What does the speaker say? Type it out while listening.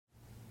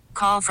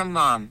Call from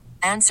mom.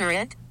 Answer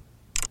it.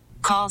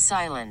 Call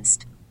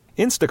silenced.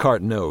 Instacart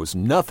knows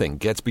nothing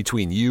gets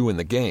between you and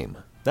the game.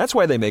 That's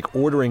why they make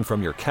ordering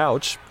from your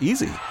couch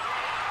easy.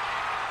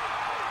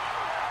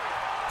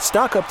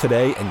 Stock up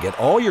today and get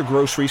all your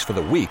groceries for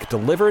the week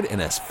delivered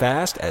in as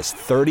fast as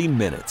 30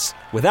 minutes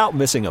without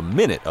missing a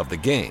minute of the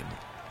game.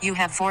 You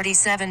have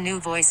 47 new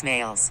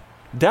voicemails.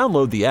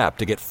 Download the app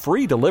to get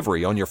free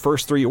delivery on your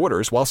first 3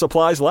 orders while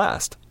supplies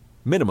last.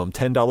 Minimum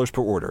 $10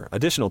 per order.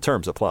 Additional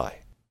terms apply.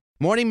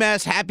 Morning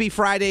Mess, happy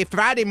Friday.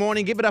 Friday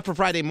morning. Give it up for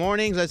Friday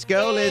mornings. Let's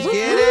go. Let's get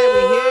it.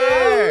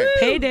 We're here.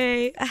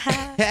 Payday.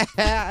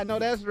 I know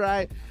that's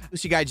right.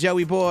 Who's your guy,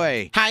 Joey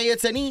Boy? Hi,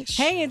 it's Anish.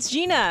 Hey, it's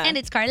Gina. And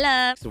it's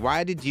Carla. So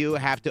why did you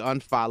have to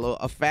unfollow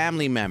a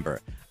family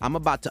member? I'm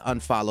about to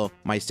unfollow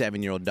my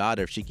 7-year-old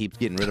daughter if she keeps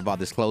getting rid of all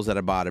this clothes that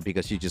I bought her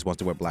because she just wants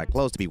to wear black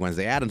clothes to be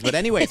Wednesday Addams. But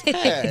anyways,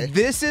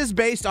 this is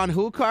based on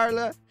who,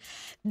 Carla?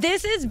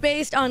 This is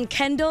based on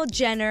Kendall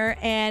Jenner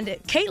and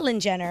Kaitlyn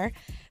Jenner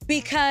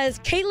because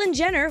Kaitlyn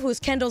Jenner, who's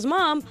Kendall's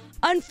mom,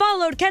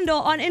 unfollowed Kendall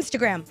on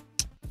Instagram.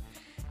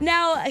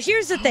 Now,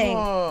 here's the thing.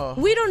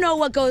 We don't know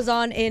what goes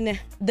on in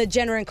the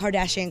Jenner and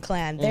Kardashian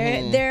clan.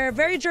 They're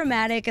very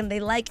dramatic and they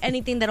like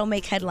anything that'll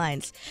make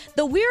headlines.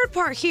 The weird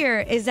part here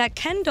is that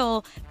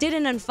Kendall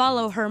didn't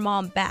unfollow her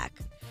mom back.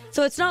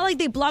 So it's not like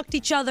they blocked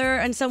each other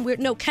and some weird...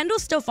 No,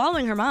 Kendall's still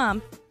following her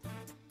mom.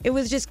 It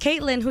was just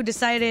Kaitlyn who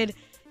decided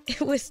it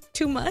was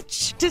too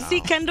much to see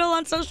Kendall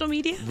on social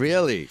media.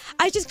 Really?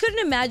 I just couldn't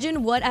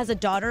imagine what, as a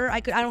daughter, I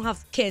don't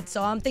have kids,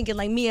 so I'm thinking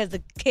like me as a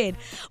kid,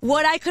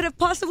 what I could have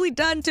possibly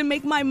done to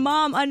make my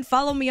mom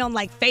unfollow me on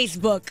like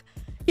Facebook.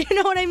 You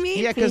know what I mean?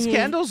 Yeah, because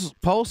Kendall's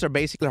posts are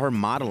basically her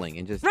modeling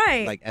and just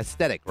like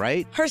aesthetic,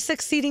 right? Her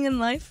succeeding in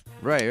life.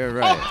 Right.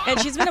 And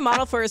she's been a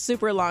model for a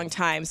super long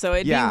time, so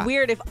it'd be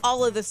weird if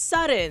all of a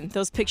sudden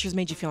those pictures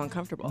made you feel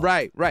uncomfortable.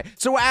 Right.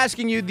 So we're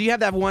asking you, do you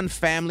have that one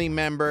family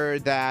member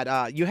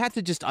that you had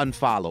to just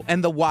unfollow?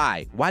 And the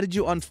why? Why did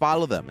you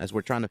unfollow them? As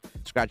we're trying to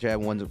scratch your head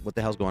and wonder what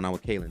the hell's going on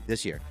with Kaitlyn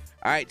this year.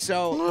 All right,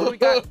 so we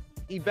got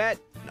Yvette.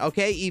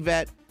 Okay,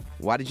 Yvette,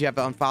 why did you have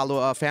to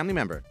unfollow a family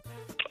member?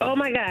 Oh,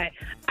 my God.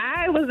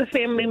 I was a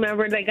family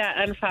member that got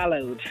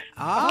unfollowed.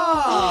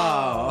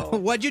 Oh.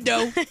 What'd you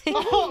do?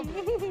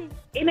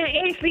 And I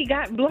actually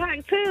got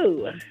blocked,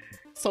 too.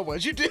 So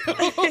what'd you do?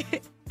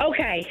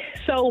 Okay,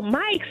 so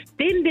my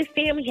extended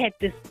family had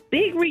this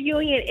big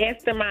reunion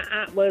after my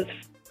aunt was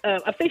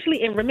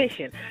officially in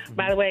remission.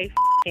 By the way,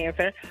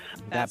 cancer.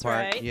 That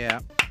part, right. Yeah.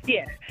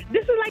 Yeah,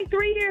 this was like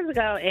 3 years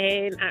ago,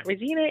 and Aunt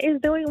Regina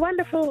is doing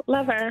wonderful.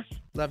 Love her.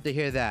 Love to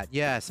hear that.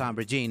 Yes, Aunt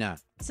Regina.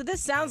 So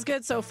this sounds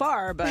good so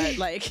far, but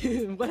like,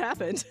 what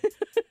happened?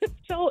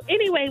 So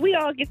anyway, we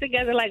all get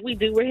together like we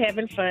do. We're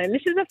having fun.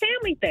 This is a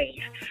family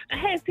thing. I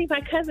hadn't seen my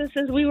cousin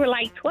since we were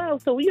like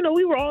 12. So, we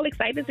were all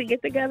excited to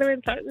get together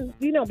and, blah,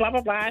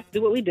 blah, blah,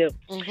 do what we do.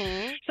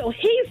 Mm-hmm. So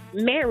he's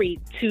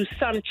married to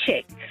some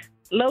chick.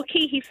 Low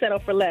key, he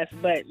settled for less,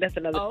 but that's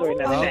another story.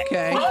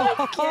 Okay.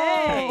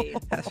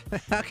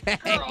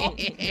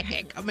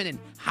 Okay. Coming in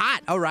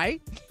hot. All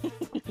right.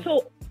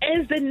 So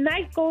as the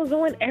night goes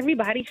on,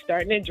 everybody's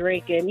starting to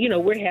drink, and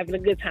we're having a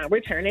good time.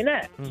 We're turning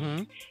up.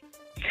 Mm-hmm.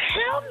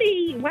 Tell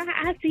me why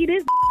I see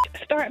this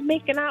start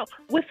making out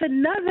with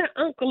another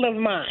uncle of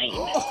mine.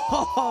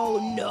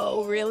 Oh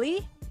no!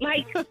 Really?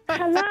 Like,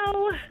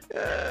 hello.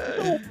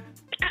 So,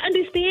 I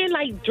understand,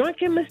 like,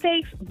 drunken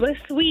mistakes, but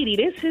sweetie,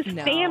 this is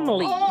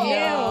family.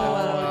 No.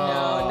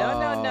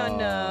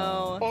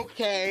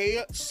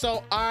 Okay,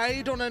 so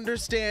I don't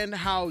understand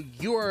how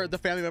you're the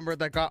family member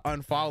that got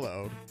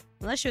unfollowed.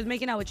 Unless she was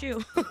making out with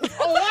you.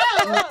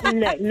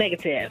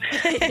 Negative.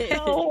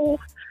 So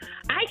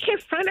I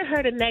confronted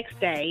her the next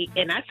day,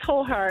 and I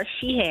told her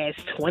she has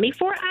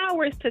 24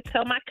 hours to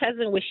tell my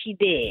cousin what she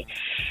did.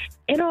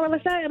 And all of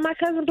a sudden, my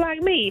cousin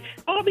blocked me,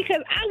 all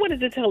because I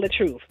wanted to tell the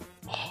truth.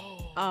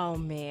 Oh,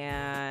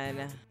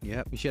 man.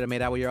 Yep, you should have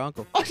made out with your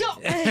uncle. Oh, no.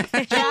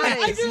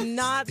 That is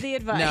not the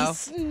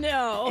advice.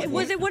 No.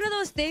 Was it one of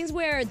those things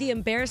where the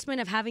embarrassment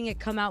of having it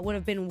come out would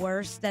have been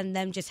worse than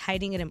them just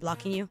hiding it and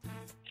blocking you?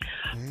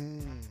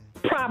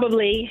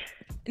 Probably.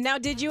 Now,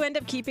 did you end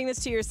up keeping this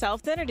to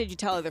yourself then, or did you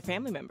tell other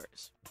family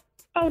members?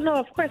 Oh, no,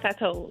 of course I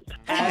told.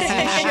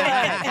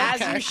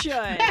 As you should.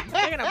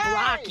 They're going to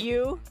block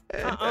you.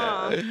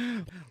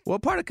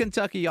 What part of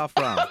Kentucky y'all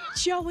from?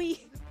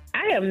 Joey.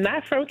 I am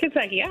not from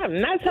Kentucky.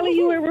 I'm not telling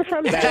you where we're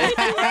from, though.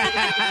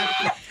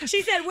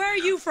 She said, where are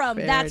you from?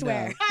 That's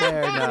where.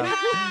 Fair enough.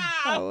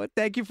 Oh,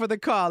 thank you for the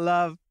call,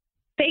 love.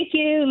 Thank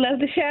you. Love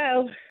the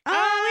show.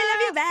 Oh, we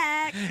love you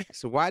back.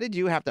 So why did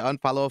you have to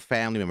unfollow a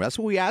family member? That's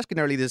what we asking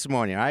early this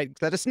morning, all right?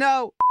 Let us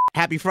know.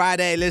 Happy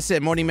Friday.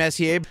 Listen, Morning Mess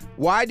here.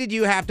 Why did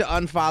you have to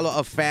unfollow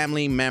a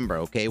family member,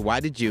 okay? Why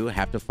did you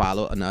have to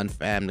follow an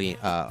unfamily?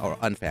 They're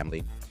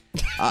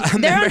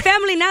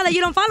unfamily now that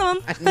you don't follow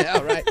them. I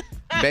know, right?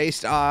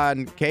 Based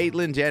on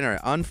Kaitlyn Jenner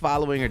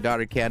unfollowing her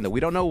daughter Kendall. We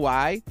don't know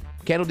why.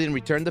 Kendall didn't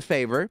return the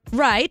favor.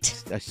 Right.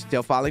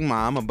 Still following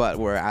mom, but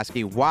we're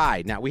asking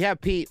why. Now, we have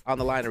Pete on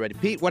the line already.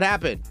 Pete, what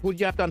happened? Who did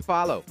you have to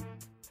unfollow?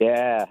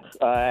 Yeah,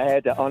 I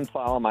had to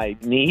unfollow my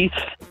niece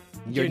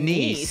Your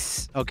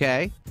niece.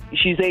 Okay.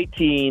 She's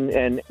 18,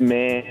 and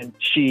man,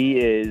 she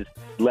is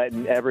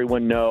letting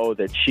everyone know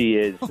that she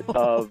is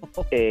of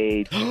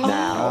age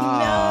now.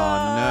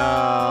 Oh,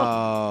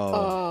 no.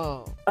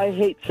 Oh. I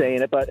hate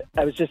saying it, but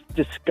I was just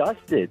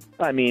disgusted.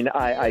 I mean,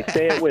 I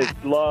say it with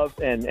love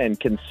and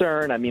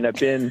concern. I mean, I've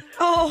been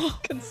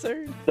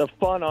Concerned. the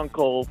fun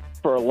uncle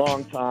for a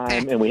long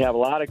time, and we have a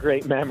lot of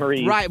great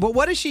memories. Right. But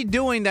what is she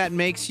doing that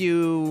makes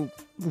you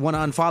want to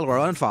unfollow or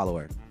unfollow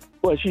her?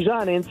 Well, she's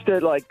on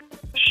Insta, like,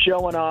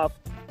 showing off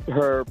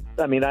her,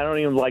 I mean, I don't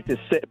even like to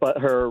say, but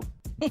her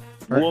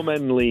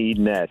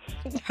womanliness.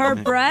 Her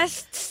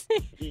breasts?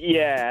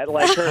 Yeah,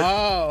 like her.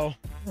 Oh.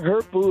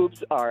 Her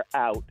boobs are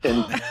out,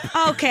 and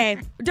Okay,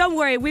 don't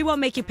worry. We won't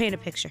make you paint a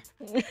picture.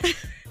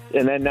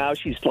 then now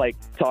she's like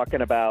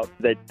talking about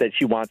that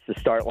she wants to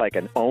start like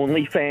an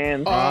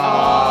OnlyFans.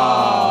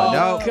 Oh,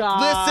 no.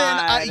 God. Listen,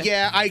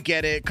 I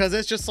get it, because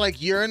it's just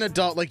like you're an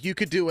adult, like you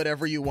could do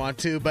whatever you want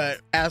to, but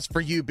as for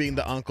you being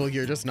the uncle,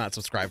 you're just not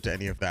subscribed to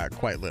any of that,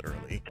 quite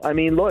literally. I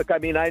mean, look, I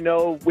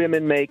know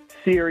women make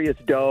serious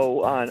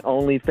dough on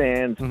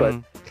OnlyFans, but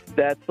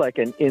that's like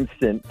an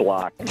instant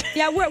block.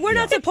 Yeah, we're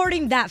not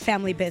supporting that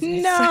family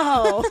business.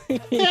 No.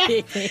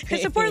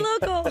 Support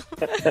local.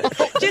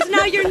 Just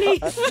now your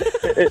niece.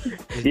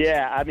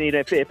 Yeah, I mean,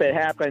 if it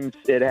happens,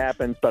 it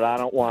happens, but I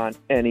don't want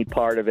any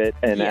part of it,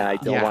 and I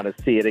don't want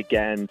to see it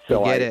again,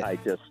 so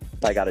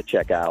I got to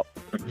check out.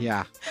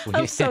 Yeah.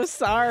 I'm so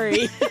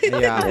sorry.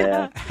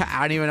 Yeah.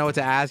 I don't even know what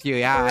to ask you.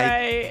 Yeah,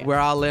 Right. we're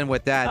all in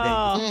with that.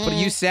 Oh. But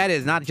you said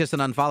it's not just an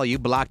unfollow. You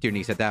blocked your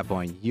niece at that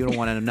point. You don't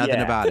want to know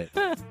nothing about it.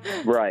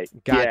 Right.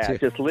 Gotcha. Yeah,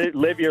 just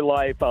live your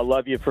life. I'll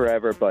love you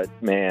forever, but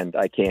man,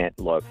 I can't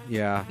look.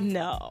 Yeah.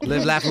 No.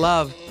 Live, laugh,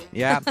 love.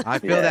 Yeah, I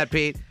feel that,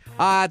 Pete.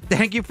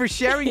 Thank you for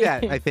sharing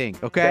that, I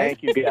think. Okay?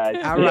 Thank you, guys.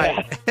 All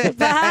right.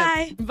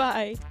 Bye.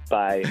 Bye.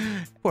 Bye.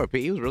 Poor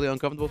Pete. He was really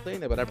uncomfortable saying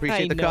that, but I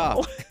appreciate the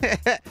know.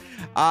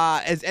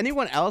 call. Has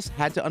anyone else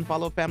had to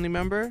unfollow a family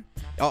member?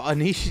 Oh,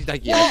 Anisha's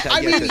like, Well, yes.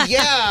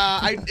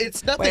 I mean,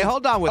 it's nothing. Wait,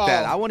 hold on with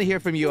that. I want to hear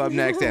from you up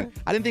next. And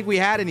I didn't think we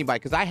had anybody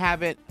because I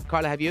haven't.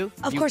 Carla, have you?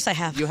 Of course I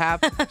have. You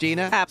have?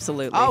 Gina?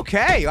 Absolutely.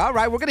 Okay. All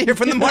right. We're going to hear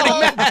from the morning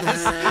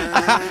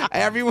mess.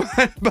 Everyone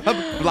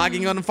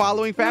blogging on and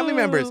following family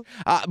members.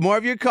 More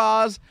of your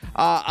calls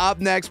up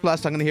next.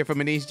 Plus, I'm going to hear from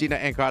Anish, Gina,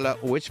 and Carla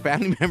which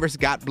family members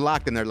got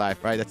blocked in their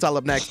life. Right? That's all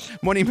up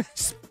next. Morning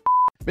mess.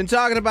 Been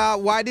talking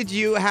about why did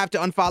you have to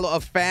unfollow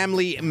a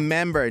family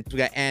member? We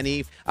got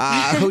Annie.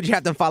 Who'd you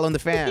have to unfollow in the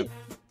fam?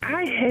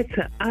 I had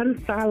to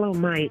unfollow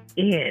my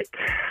aunt.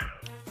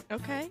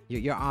 Okay.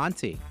 Your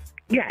auntie.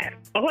 Yes.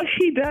 All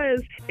she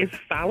does is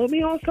follow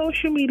me on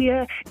social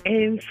media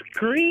and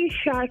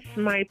screenshots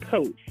my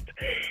post.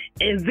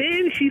 And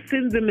then she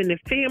sends them in the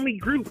family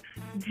group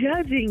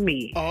judging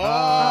me.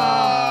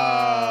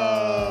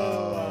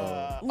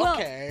 Well,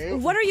 okay.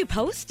 what are you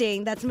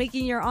posting that's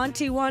making your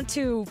auntie want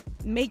to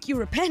make you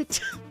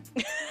repent?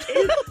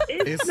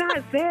 It's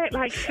not that.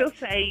 Like, she'll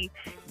say,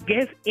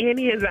 guess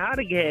Annie is out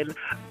again.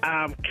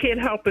 Can't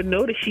help but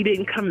notice she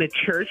didn't come to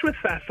church with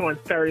us on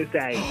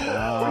Thursday.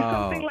 Or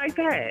something like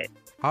that.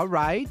 All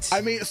right.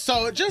 I mean,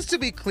 so just to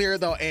be clear,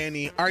 though,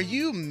 Annie, are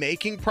you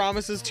making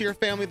promises to your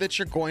family that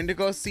you're going to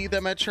go see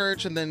them at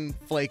church and then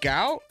flake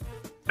out?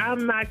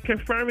 I'm not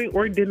confirming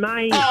or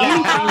denying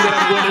anything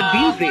that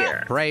I'm going to be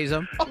there. Praise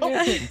him.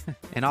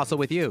 And also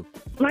with you.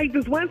 Like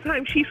this one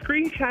time, she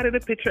screenshotted a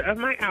picture of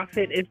my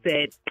outfit and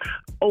said,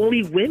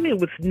 only women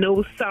with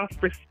no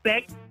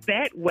self-respect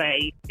that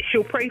way,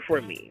 she'll pray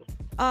for me.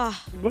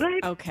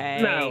 What?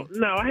 Okay. No,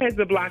 I had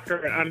to block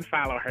her and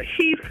unfollow her.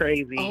 She's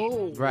crazy.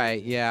 Oh.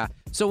 Right, yeah.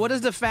 So what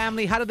does the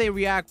family, how do they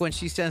react when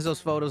she sends those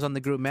photos on the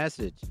group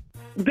message?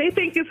 They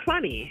think it's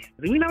funny.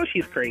 We know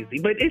she's crazy,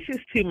 but it's just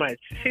too much.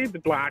 She's the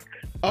block.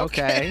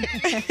 Okay.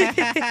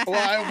 Well,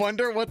 I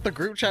wonder what the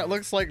group chat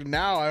looks like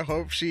now. I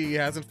hope she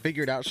hasn't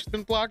figured out she's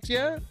been blocked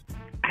yet.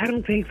 I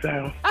don't think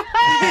so.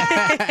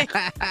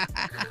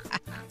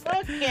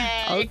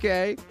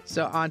 Okay.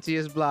 So auntie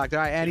is blocked.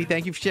 All right, Annie,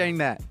 thank you for sharing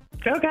that.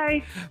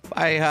 Okay.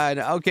 Bye, hon.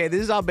 Okay,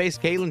 this is all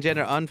based. Kaitlyn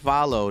Jenner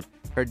unfollowed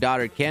her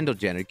daughter, Kendall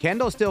Jenner.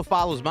 Kendall still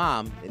follows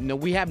mom. No,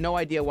 we have no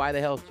idea why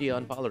the hell she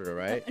unfollowed her,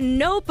 right?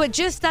 No, but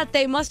just that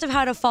they must have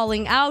had a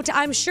falling out.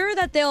 I'm sure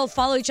that they'll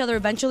follow each other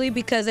eventually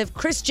because if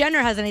Kris Jenner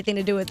has anything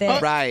to do with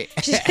it, Right.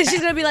 she's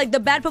gonna be like, the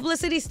bad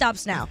publicity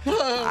stops now.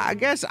 I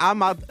guess I'm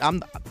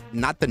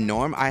not the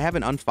norm. I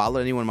haven't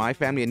unfollowed anyone in my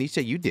family.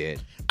 Anisha, you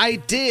did. I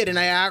did, and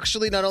I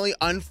actually not only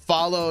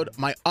unfollowed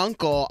my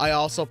uncle, I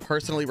also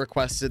personally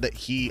requested that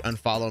he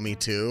unfollow me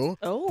too.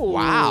 Oh.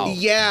 Wow.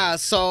 Yeah,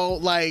 so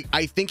like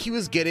I think he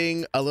was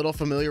getting a little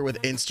familiar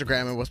with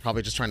Instagram and was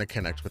probably just trying to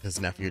connect with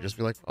his nephew. Just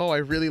be like, oh, I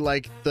really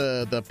like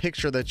the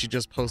picture that you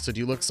just posted.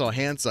 You look so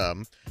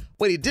handsome.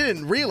 What he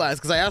didn't realize,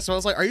 because I asked him, I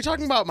was like, are you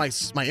talking about my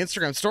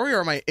Instagram story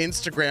or my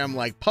Instagram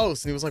like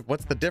post? And he was like,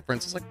 what's the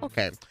difference? I was like,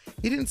 okay.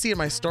 He didn't see in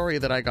my story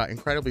that I got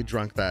incredibly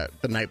drunk the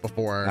night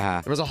before.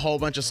 There was a whole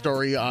bunch of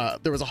story.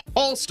 There was a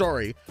whole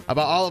story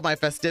about all of my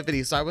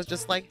festivities. So I was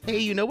just like, hey,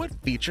 you know what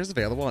features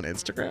available on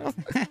Instagram?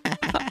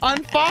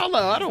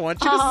 Unfollow. I don't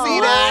want you to see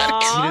that.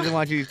 He doesn't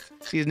want you to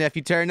see his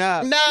nephew turn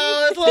up.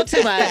 No, it's a little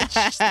too much.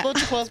 It's a little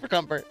too close for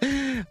comfort.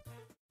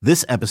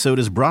 This episode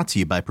is brought to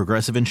you by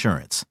Progressive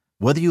Insurance.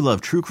 Whether you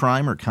love true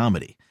crime or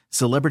comedy,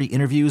 celebrity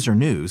interviews or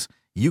news,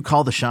 you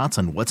call the shots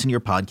on what's in your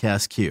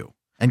podcast queue.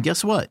 And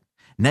guess what?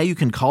 Now you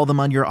can call them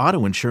on your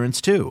auto insurance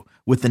too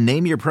with the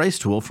Name Your Price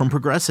tool from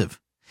Progressive.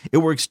 It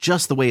works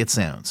just the way it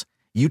sounds.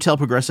 You tell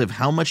Progressive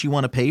how much you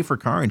want to pay for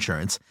car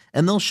insurance,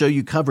 and they'll show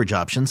you coverage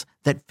options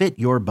that fit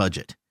your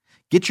budget.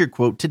 Get your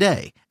quote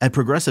today at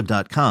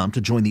Progressive.com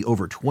to join the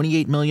over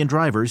 28 million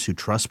drivers who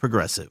trust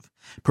Progressive.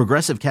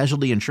 Progressive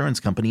Casualty Insurance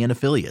Company and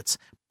Affiliates.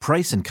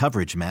 Price and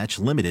coverage match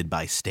limited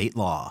by state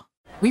law.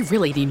 We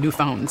really need new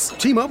phones.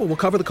 T-Mobile will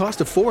cover the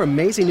cost of 4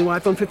 amazing new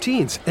iPhone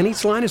 15s, and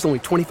each line is only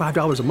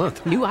 $25 a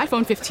month. New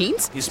iPhone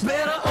 15s? It's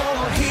better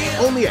over here.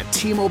 Only at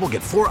T-Mobile,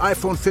 get 4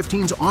 iPhone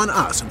 15s on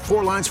us and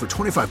 4 lines for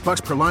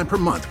 $25 per line per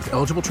month with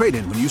eligible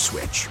trade-in when you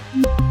switch.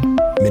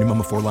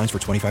 Minimum of 4 lines for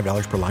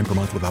 $25 per line per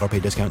month with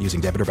autopay discount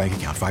using debit or bank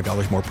account.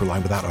 $5 more per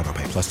line without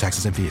autopay, plus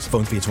taxes and fees.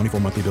 Phone fee at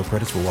 24 monthly bill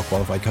credits for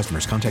well-qualified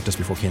customers. Contact us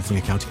before canceling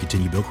account to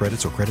continue bill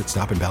credits or credit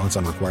stop and balance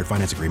on required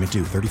finance agreement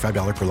due.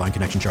 $35 per line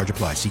connection charge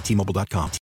applies. See T-Mobile.com.